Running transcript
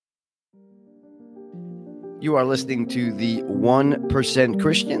You are listening to the 1%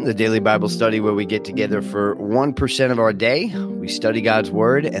 Christian, the daily Bible study where we get together for 1% of our day. We study God's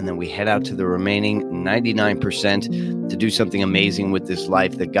word, and then we head out to the remaining 99% to do something amazing with this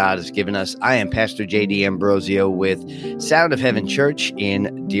life that God has given us. I am Pastor J.D. Ambrosio with Sound of Heaven Church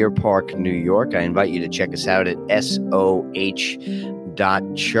in Deer Park, New York. I invite you to check us out at soh.church.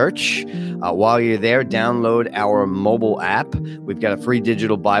 While you're there, download our mobile app. We've got a free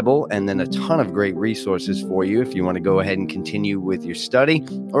digital Bible and then a ton of great resources for you if you want to go ahead and continue with your study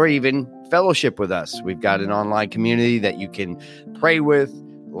or even fellowship with us. We've got an online community that you can pray with,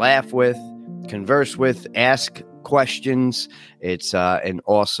 laugh with, converse with, ask questions. It's an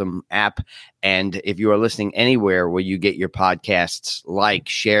awesome app. And if you are listening anywhere where you get your podcasts, like,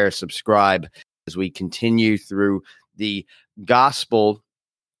 share, subscribe as we continue through the Gospel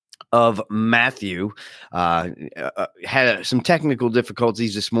of Matthew. Had some technical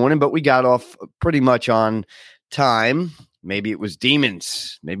difficulties this morning, but we got off pretty much on time. Maybe it was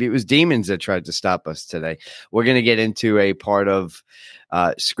demons. Maybe it was demons that tried to stop us today. We're going to get into a part of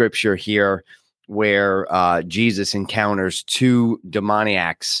scripture here where Jesus encounters two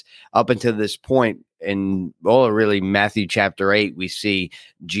demoniacs. Up until this point, in really Matthew chapter 8, we see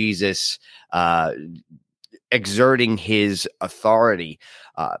Jesus exerting his authority.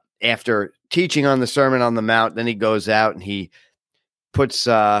 After teaching on the Sermon on the Mount, then he goes out and he puts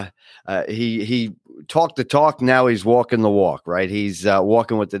he talked the talk. Now he's walking the walk, right? He's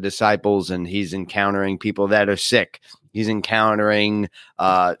walking with the disciples, and he's encountering people that are sick. He's encountering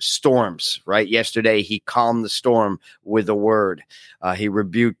storms, right? Yesterday, he calmed the storm with a word. He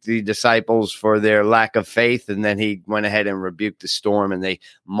rebuked the disciples for their lack of faith, and then he went ahead and rebuked the storm, and they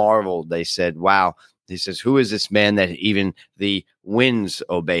marveled. They said, wow. He says, who is this man that even the winds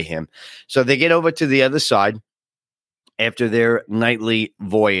obey him? So they get over to the other side after their nightly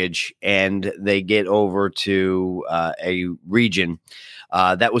voyage, and they get over to a region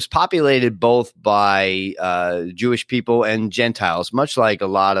that was populated both by Jewish people and Gentiles, much like a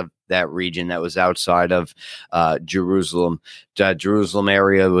lot of that region that was outside of Jerusalem. Jerusalem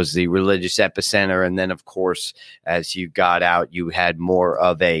area was the religious epicenter, and then, of course, as you got out, you had more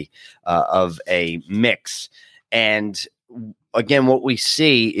of a mix. And again, what we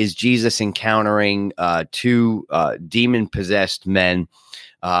see is Jesus encountering two demon-possessed men.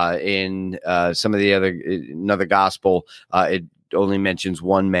 In some of the another gospel, it only mentions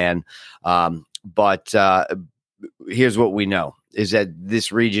one man, but here's what we know. Is that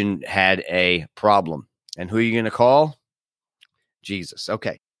this region had a problem. And who are you going to call? Jesus.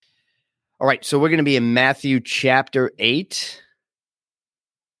 Okay. All right. So we're going to be in Matthew chapter 8,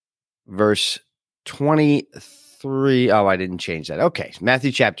 verse 23. Oh, I didn't change that. Okay.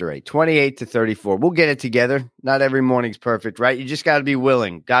 Matthew chapter 8, 28 to 34. We'll get it together. Not every morning's perfect, right? You just got to be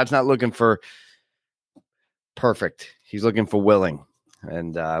willing. God's not looking for perfect. He's looking for willing.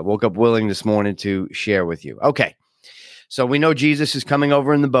 And I woke up willing this morning to share with you. Okay. So we know Jesus is coming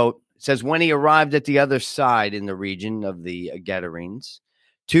over in the boat. It says, when he arrived at the other side in the region of the Gadarenes,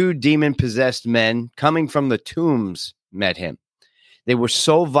 two demon-possessed men coming from the tombs met him. They were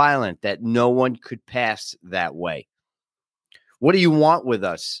so violent that no one could pass that way. What do you want with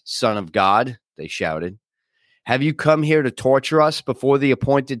us, Son of God? They shouted. Have you come here to torture us before the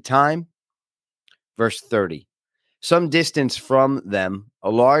appointed time? Verse 30. Some distance from them,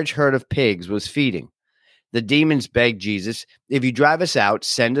 a large herd of pigs was feeding. The demons begged Jesus, if you drive us out,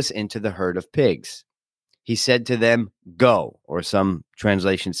 send us into the herd of pigs. He said to them, go, or some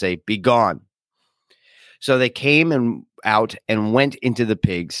translations say, be gone. So they came out and went into the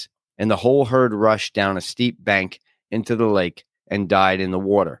pigs, and the whole herd rushed down a steep bank into the lake and died in the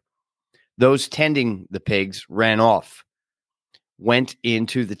water. Those tending the pigs ran off, went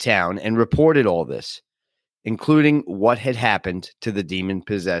into the town, and reported all this, including what had happened to the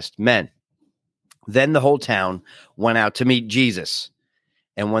demon-possessed men. Then the whole town went out to meet Jesus,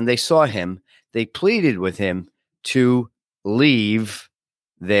 and when they saw him, they pleaded with him to leave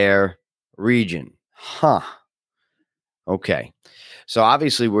their region. Okay. So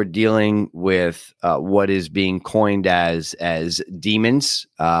obviously we're dealing with what is being coined as demons.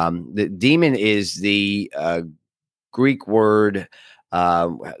 The demon is the Greek word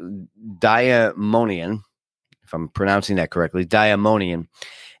daimonion, if I'm pronouncing that correctly, daimonion.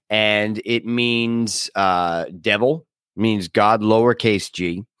 And it means devil, means God, lowercase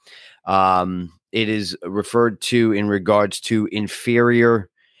g. It is referred to in regards to inferior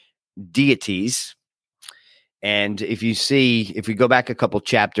deities. And if we go back a couple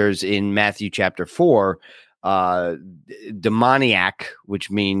chapters in Matthew chapter 4, demoniac,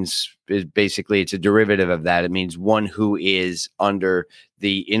 which means basically it's a derivative of that. It means one who is under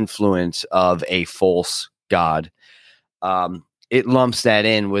the influence of a false God, it lumps that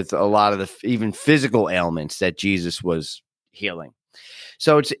in with a lot of the even physical ailments that Jesus was healing.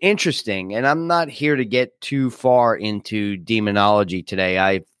 So it's interesting, and I'm not here to get too far into demonology today.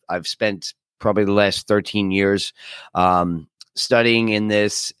 I've spent probably the last 13 years studying in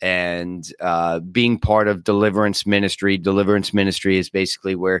this and being part of deliverance ministry. Deliverance ministry is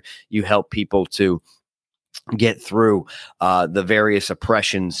basically where you help people to get through the various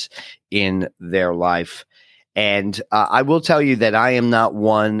oppressions in their life. And I will tell you that I am not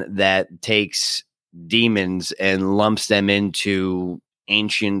one that takes demons and lumps them into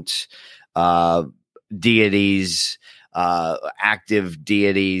ancient deities, active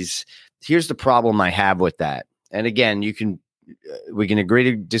deities. Here's the problem I have with that. And again, we can agree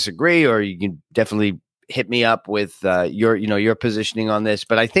to disagree, or you can definitely hit me up with your positioning on this.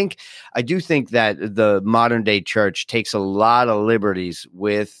 But I do think that the modern day church takes a lot of liberties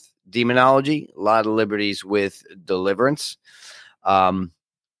with demonology, a lot of liberties with deliverance.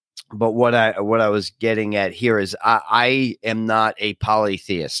 But what I was getting at here is I am not a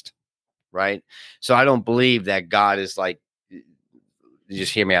polytheist, right? So I don't believe that God is like,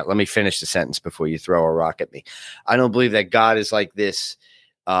 just hear me out. Let me finish the sentence before you throw a rock at me. I don't believe that God is like this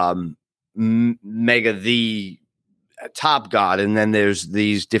mega the top God, and then there's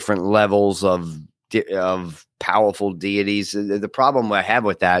these different levels of powerful deities. The problem I have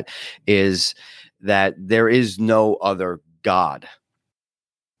with that is that there is no other God.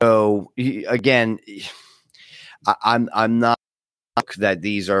 So again, I'm not that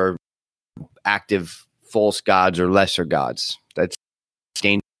these are active false gods or lesser gods. That's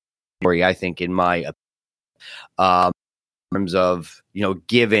dangerous, I think, in my terms of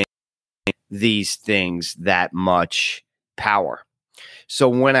giving these things that much power. So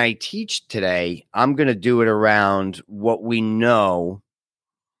when I teach today, I'm going to do it around what we know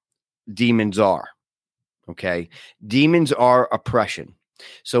demons are. Okay. Demons are oppression.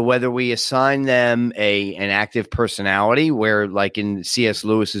 So whether we assign them an active personality, where like in C.S.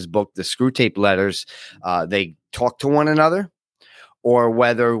 Lewis's book, The Screwtape Letters, they talk to one another, or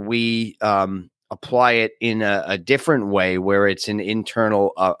whether we apply it in a different way where it's an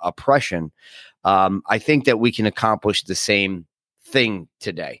internal oppression, I think that we can accomplish the same thing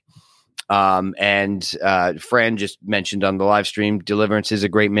today. And Fran just mentioned on the live stream, deliverance is a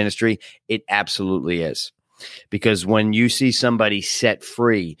great ministry. It absolutely is. Because when you see somebody set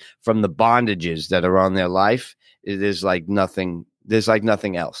free from the bondages that are on their life, there's like nothing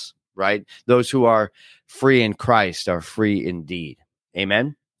else, right? Those who are free in Christ are free indeed.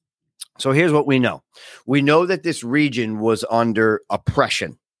 Amen. So here's what we know. We know that this region was under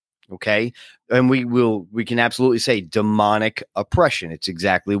oppression. Okay. And we can absolutely say demonic oppression. It's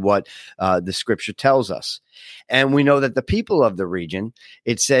exactly what the scripture tells us. And we know that the people of the region,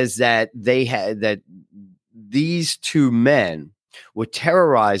 it says that these two men were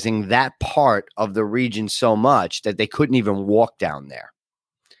terrorizing that part of the region so much that they couldn't even walk down there.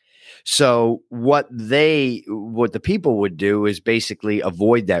 So what the people would do is basically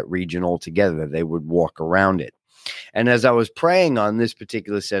avoid that region altogether. They would walk around it. And as I was praying on this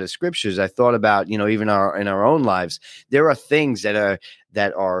particular set of scriptures, I thought about, even in our own lives, there are things that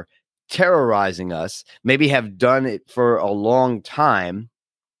are terrorizing us, maybe have done it for a long time.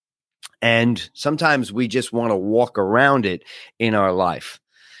 And sometimes we just want to walk around it in our life.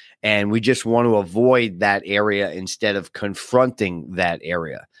 And we just want to avoid that area instead of confronting that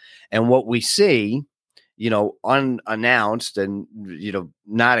area. And what we see, unannounced and,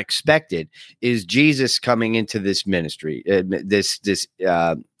 not expected, is Jesus coming into this ministry, this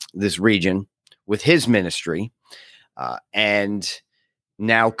region with his ministry, and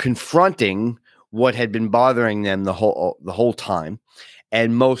now confronting what had been bothering them the whole time,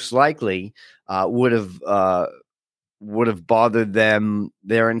 and most likely would have bothered them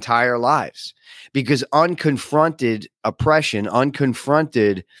their entire lives, because unconfronted oppression,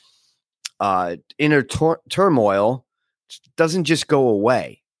 unconfronted inner turmoil doesn't just go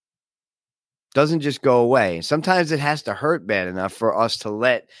away. Sometimes it has to hurt bad enough for us to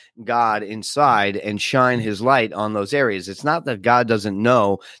let God inside and shine his light on those areas. It's not that God doesn't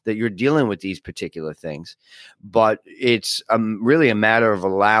know that you're dealing with these particular things, but it's really a matter of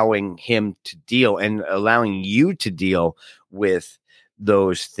allowing him to deal and allowing you to deal with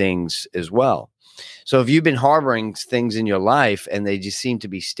those things as well. So if you've been harboring things in your life and they just seem to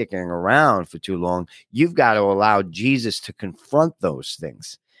be sticking around for too long, you've got to allow Jesus to confront those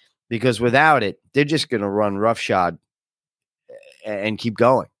things, because without it, they're just going to run roughshod and keep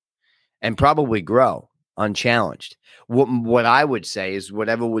going and probably grow. unchallenged. What I would say is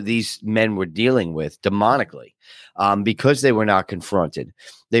whatever these men were dealing with demonically, because they were not confronted,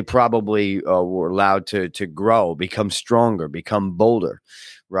 they probably were allowed to grow, become stronger, become bolder,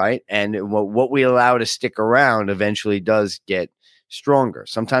 right? And what we allow to stick around eventually does get stronger.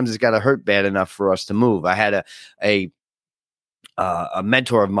 Sometimes it's got to hurt bad enough for us to move. I had a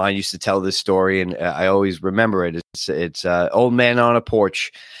mentor of mine used to tell this story, and I always remember it. It's old man on a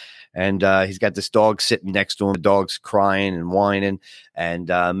porch, and he's got this dog sitting next to him. The dog's crying and whining, and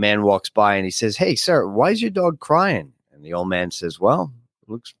a man walks by and he says, "Hey, sir, why is your dog crying?" And the old man says, "Well,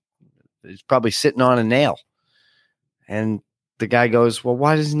 he's probably sitting on a nail." And the guy goes, "Well,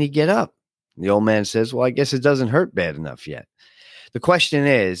 why doesn't he get up?" And the old man says, "Well, I guess it doesn't hurt bad enough yet." The question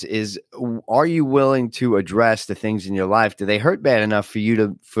is, are you willing to address the things in your life? Do they hurt bad enough for you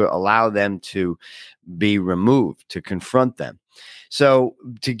to allow them to be removed, to confront them? So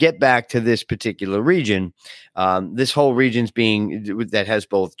to get back to this particular region, this whole region's that has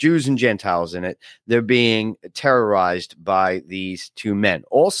both Jews and Gentiles in it. They're being terrorized by these two men.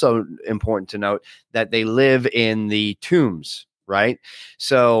 Also important to note that they live in the tombs, right?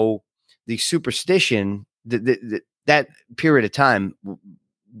 So the superstition, that period of time,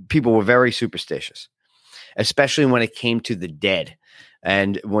 people were very superstitious, especially when it came to the dead.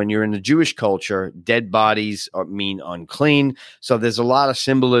 And when you're in the Jewish culture, dead bodies mean unclean. So there's a lot of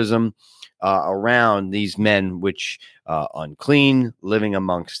symbolism around these men, which unclean, living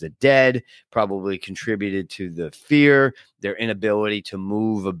amongst the dead, probably contributed to the fear, their inability to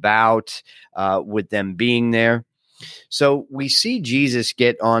move about with them being there. So we see Jesus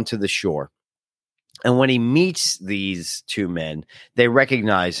get onto the shore. And when he meets these two men, they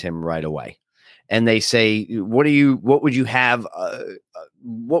recognize him right away. And they say, what would you have?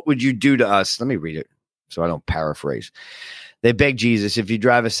 What would you do to us? Let me read it so I don't paraphrase. They begged Jesus, if you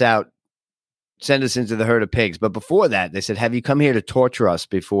drive us out, send us into the herd of pigs. But before that, they said, have you come here to torture us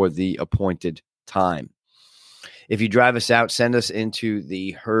before the appointed time? If you drive us out, send us into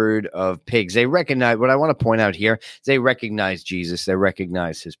the herd of pigs. They recognize, what I want to point out here, they recognize Jesus. They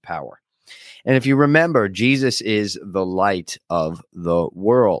recognize his power. And if you remember, Jesus is the light of the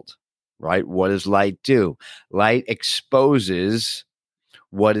world, right? What does light do? Light exposes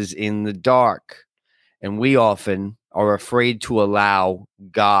what is in the dark. And we often are afraid to allow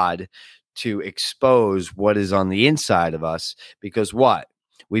God to expose what is on the inside of us because what?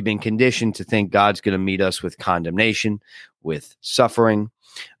 We've been conditioned to think God's going to meet us with condemnation, with suffering,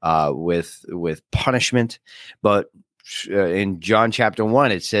 with punishment. But in John chapter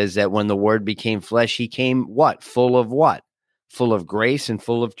 1, it says that when the word became flesh, he came what? Full of what? Full of grace and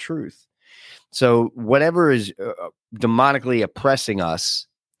full of truth. So whatever is demonically oppressing us,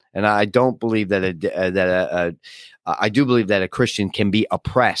 and I don't believe that I do believe that a Christian can be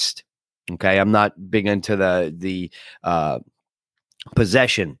oppressed. Okay, I'm not big into the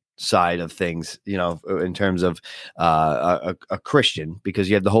possession side of things, in terms of a Christian, because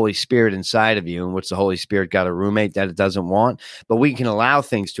you have the Holy Spirit inside of you, and what's the Holy Spirit got a roommate that it doesn't want? But we can allow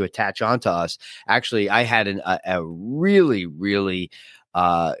things to attach onto us. Actually, I had a really, really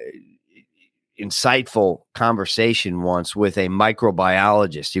insightful conversation once with a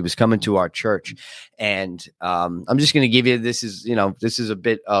microbiologist. He was coming to our church, and I'm just going to give you this is a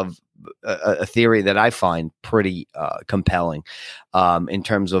bit of a theory that I find pretty compelling in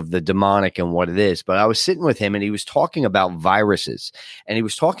terms of the demonic and what it is. But I was sitting with him, and he was talking about viruses, and he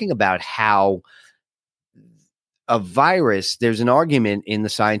was talking about how a virus, there's an argument in the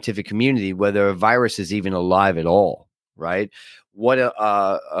scientific community whether a virus is even alive at all, right?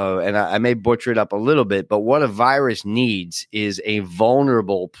 And I may butcher it up a little bit, but what a virus needs is a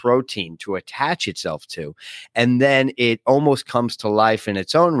vulnerable protein to attach itself to. And then it almost comes to life in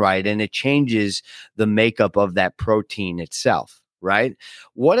its own right, and it changes the makeup of that protein itself, right?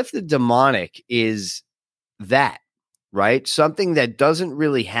 What if the demonic is that? Right? Something that doesn't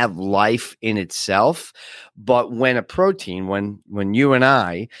really have life in itself, but when a protein, when you and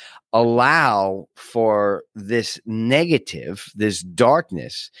I allow for this negative, this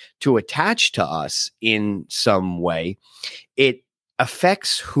darkness to attach to us in some way, it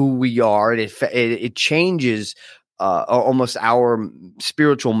affects who we are. It changes almost our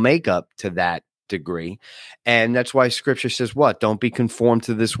spiritual makeup to that degree. And that's why scripture says what? Don't be conformed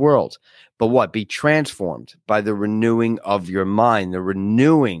to this world, but what? Be transformed by the renewing of your mind, the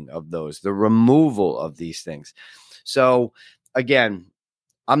renewing of the removal of these things. So again,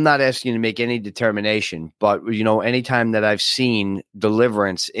 I'm not asking you to make any determination, but anytime that I've seen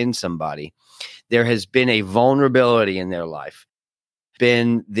deliverance in somebody, there has been a vulnerability in their life,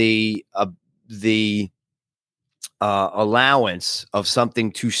 been the allowance of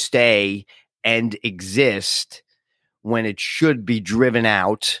something to stay and exist when it should be driven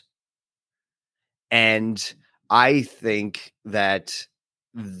out. And I think that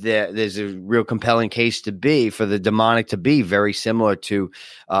there's a real compelling case to be for the demonic to be very similar to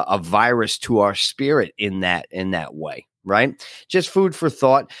a virus to our spirit in that way, right? Just food for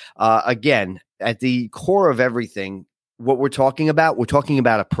thought. Again, at the core of everything, what we're talking about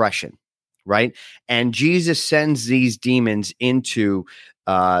oppression, right? And Jesus sends these demons into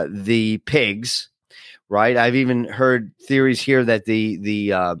the pigs, right? I've even heard theories here that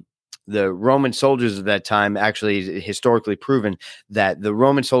the Roman soldiers of that time, actually historically proven that the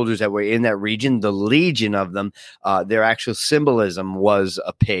Roman soldiers that were in that region, the legion of them, their actual symbolism was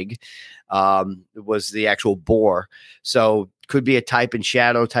a pig, was the actual boar. So could be a type and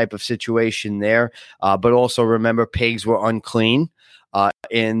shadow type of situation there. But also remember, pigs were unclean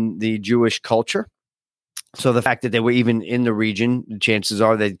in the Jewish culture. So the fact that they were even in the region, chances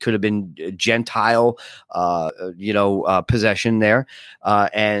are they could have been Gentile, possession there.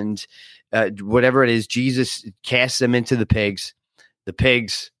 And whatever it is, Jesus casts them into the pigs. The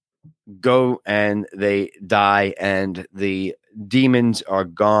pigs go and they die, and the demons are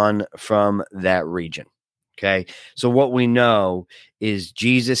gone from that region. Okay. So what we know is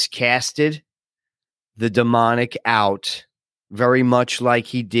Jesus casted the demonic out, very much like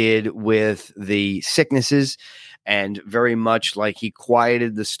he did with the sicknesses and very much like he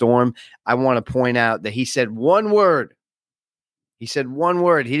quieted the storm. I want to point out that he said one word. He said one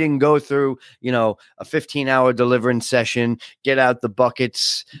word. He didn't go through, a 15-hour deliverance session, get out the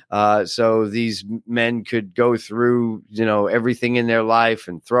buckets so these men could go through, everything in their life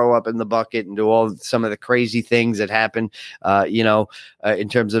and throw up in the bucket and do some of the crazy things that happen, in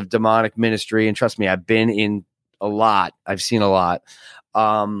terms of demonic ministry. And trust me, I've been in a lot. I've seen a lot.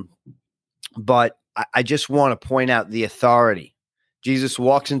 But I just want to point out the authority. Jesus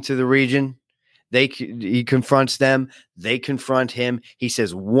walks into the region. He confronts them. They confront him. He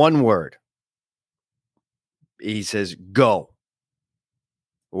says one word. He says, go.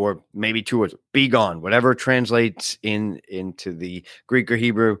 Or maybe two words, be gone. Whatever translates into the Greek or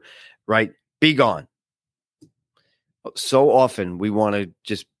Hebrew, right? Be gone. So often we want to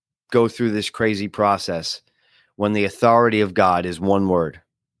just go through this crazy process when the authority of God is one word: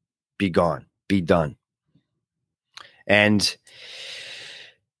 be gone, be done. And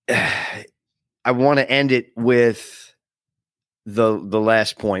I want to end it with the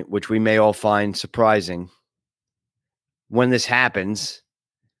last point, which we may all find surprising. When this happens,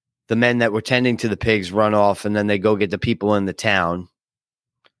 the men that were tending to the pigs run off, and then they go get the people in the town,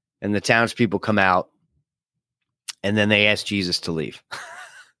 and the townspeople come out, and then they ask Jesus to leave.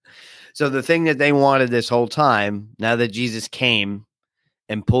 So the thing that they wanted this whole time, now that Jesus came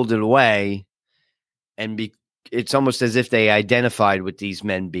and pulled it away, it's almost as if they identified with these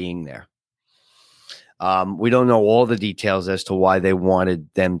men being there. We don't know all the details as to why they wanted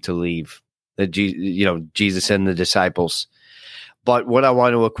them to leave, Jesus and the disciples. But what I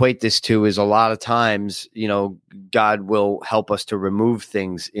want to equate this to is a lot of times, God will help us to remove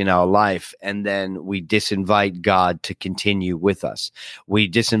things in our life, and then we disinvite God to continue with us. We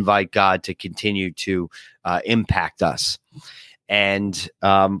disinvite God to continue to impact us. And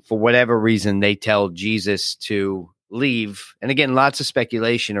for whatever reason, they tell Jesus to leave. And again, lots of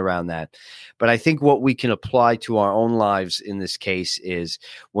speculation around that. But I think what we can apply to our own lives in this case is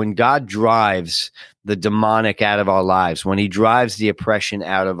when God drives the demonic out of our lives, when he drives the oppression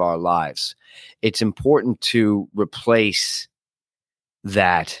out of our lives, it's important to replace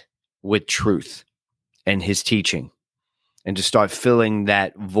that with truth and his teaching, and to start filling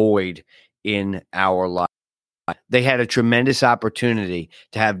that void in our life. They had a tremendous opportunity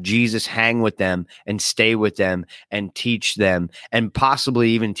to have Jesus hang with them and stay with them and teach them, and possibly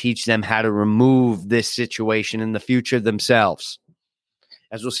even teach them how to remove this situation in the future themselves.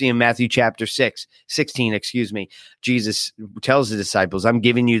 As we'll see in Matthew chapter 16, Jesus tells the disciples, I'm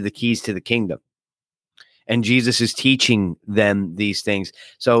giving you the keys to the kingdom. And Jesus is teaching them these things.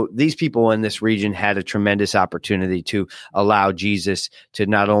 So these people in this region had a tremendous opportunity to allow Jesus to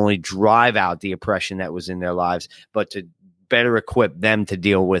not only drive out the oppression that was in their lives, but to better equip them to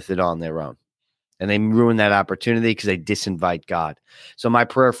deal with it on their own. And they ruin that opportunity because they disinvite God. So my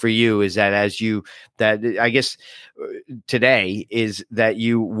prayer for you is that today is that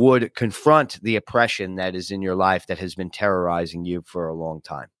you would confront the oppression that is in your life that has been terrorizing you for a long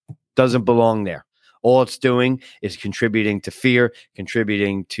time. Doesn't belong there. All it's doing is contributing to fear,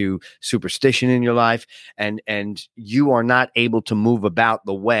 contributing to superstition in your life, and you are not able to move about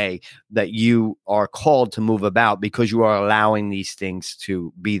the way that you are called to move about because you are allowing these things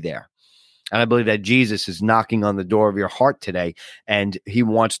to be there. And I believe that Jesus is knocking on the door of your heart today, and he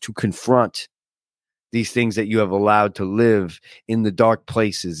wants to confront these things that you have allowed to live in the dark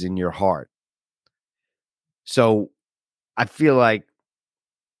places in your heart. So I feel like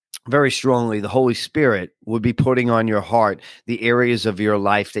very strongly the Holy Spirit would be putting on your heart the areas of your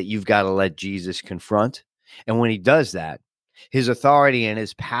life that you've got to let Jesus confront. And when he does that, his authority and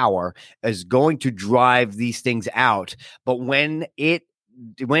his power is going to drive these things out. But when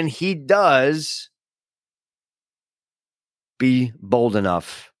he does, be bold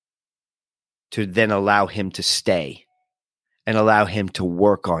enough to then allow him to stay and allow him to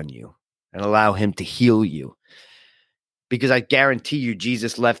work on you and allow him to heal you. Because I guarantee you,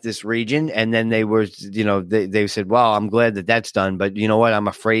 Jesus left this region and then they were, they said, well, I'm glad that that's done. But you know what? I'm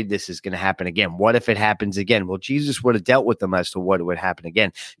afraid this is going to happen again. What if it happens again? Well, Jesus would have dealt with them as to what would happen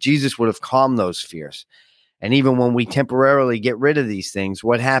again. Jesus would have calmed those fears. And even when we temporarily get rid of these things,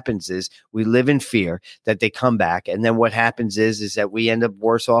 what happens is we live in fear that they come back. And then what happens is that we end up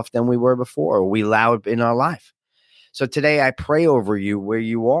worse off than we were before, or we allow it in our life. So today I pray over you where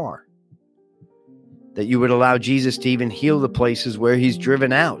you are, that you would allow Jesus to even heal the places where he's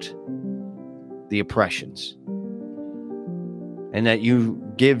driven out the oppressions, and that you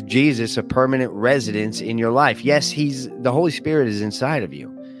give Jesus a permanent residence in your life. Yes, the Holy Spirit is inside of you,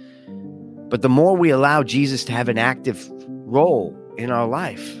 but the more we allow Jesus to have an active role in our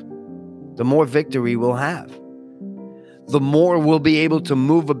life, the more victory we'll have. The more we'll be able to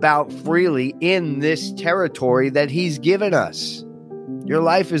move about freely in this territory that he's given us. Your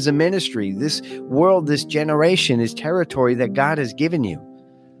life is a ministry. This world, this generation is territory that God has given you.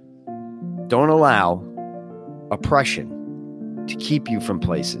 Don't allow oppression to keep you from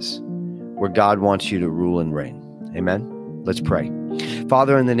places where God wants you to rule and reign. Amen. Let's pray.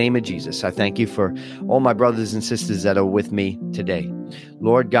 Father, in the name of Jesus, I thank you for all my brothers and sisters that are with me today.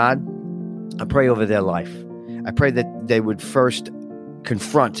 Lord God, I pray over their life. I pray that they would first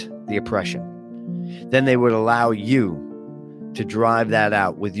confront the oppression. Then they would allow you to drive that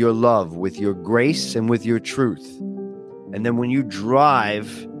out with your love, with your grace, and with your truth. And then when you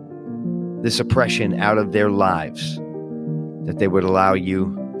drive this oppression out of their lives, that they would allow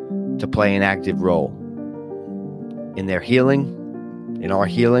you to play an active role in their healing, in our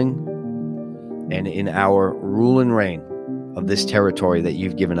healing, and in our rule and reign of this territory that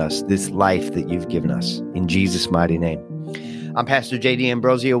you've given us, this life that you've given us. In Jesus' mighty name. I'm Pastor J.D.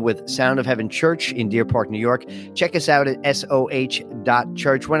 Ambrosio with Sound of Heaven Church in Deer Park, New York. Check us out at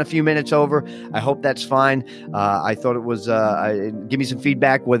soh.church. Went a few minutes over. I hope that's fine. I thought it was, give me some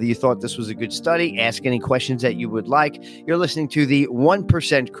feedback whether you thought this was a good study. Ask any questions that you would like. You're listening to the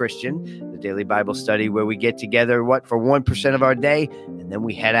 1% Christian, the daily Bible study where we get together, for 1% of our day, and then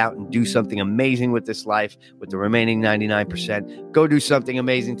we head out and do something amazing with this life with the remaining 99%. Go do something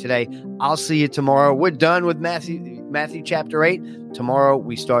amazing today. I'll see you tomorrow. We're done with Matthew chapter 8. Tomorrow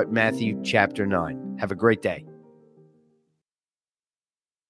we start Matthew chapter 9. Have a great day.